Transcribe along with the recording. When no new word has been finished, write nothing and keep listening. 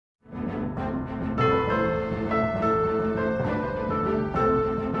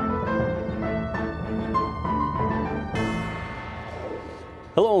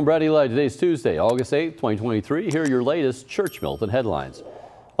Hello, I'm Brad Eli. Today's Tuesday, August 8th, 2023. Here are your latest Church Militant headlines.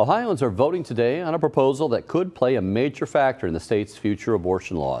 Ohioans are voting today on a proposal that could play a major factor in the state's future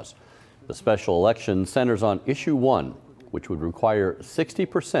abortion laws. The special election centers on Issue 1, which would require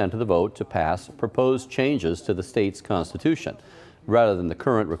 60% of the vote to pass proposed changes to the state's constitution, rather than the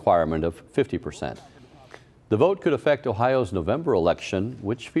current requirement of 50%. The vote could affect Ohio's November election,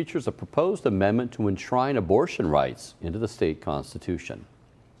 which features a proposed amendment to enshrine abortion rights into the state constitution.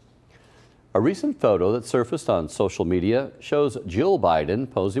 A recent photo that surfaced on social media shows Jill Biden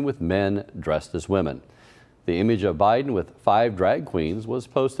posing with men dressed as women. The image of Biden with 5 drag queens was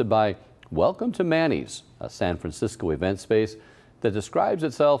posted by Welcome to Manny's, a San Francisco event space that describes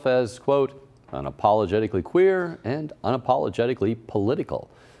itself as, quote, unapologetically queer and unapologetically political.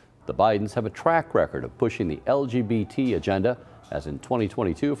 The Bidens have a track record of pushing the LGBT agenda, as in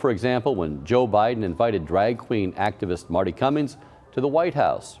 2022, for example, when Joe Biden invited drag queen activist Marty Cummings to the White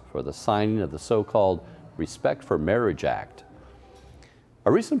House for the signing of the so-called Respect for Marriage Act.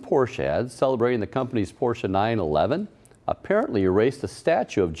 A recent Porsche ad celebrating the company's Porsche 911 apparently erased a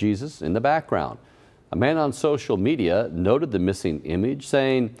statue of Jesus in the background. A man on social media noted the missing image,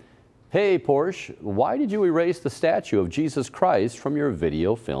 saying, "Hey Porsche, why did you erase the statue of Jesus Christ from your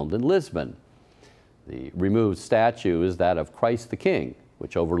video filmed in Lisbon?" The removed statue is that of Christ the King,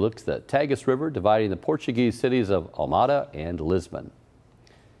 which overlooks the Tagus River, dividing the Portuguese cities of Almada and Lisbon.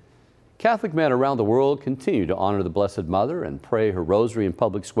 Catholic men around the world continue to honor the Blessed Mother and pray her rosary in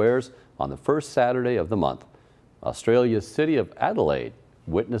public squares on the first Saturday of the month. Australia's city of Adelaide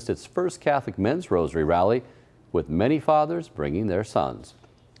witnessed its first Catholic men's rosary rally, with many fathers bringing their sons.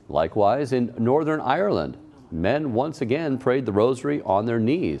 Likewise, in Northern Ireland, men once again prayed the rosary on their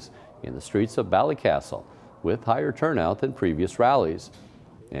knees in the streets of Ballycastle, with higher turnout than previous rallies.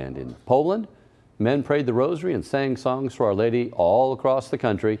 And in Poland, men prayed the rosary and sang songs for Our Lady all across the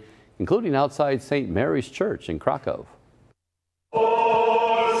country, including outside St. Mary's Church in Krakow.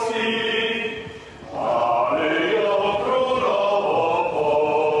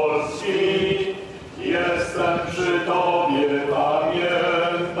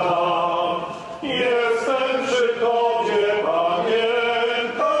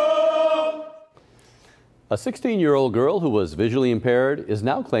 A 16-year-old girl who was visually impaired is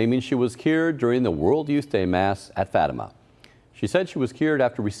now claiming she was cured during the World Youth Day Mass at Fatima. She said she was cured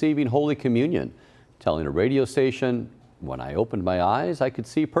after receiving Holy Communion, telling a radio station, "When I opened my eyes, I could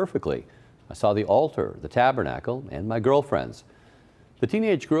see perfectly. I saw the altar, the tabernacle, and my girlfriends." The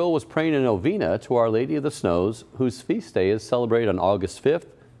teenage girl was praying a novena to Our Lady of the Snows, whose feast day is celebrated on August 5th,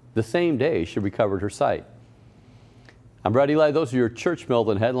 the same day she recovered her sight. I'm Brad Eli. Those are your Church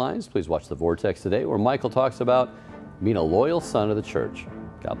Militant headlines. Please watch the Vortex today, where Michael talks about being a loyal son of the church.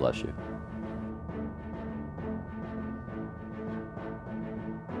 God bless you.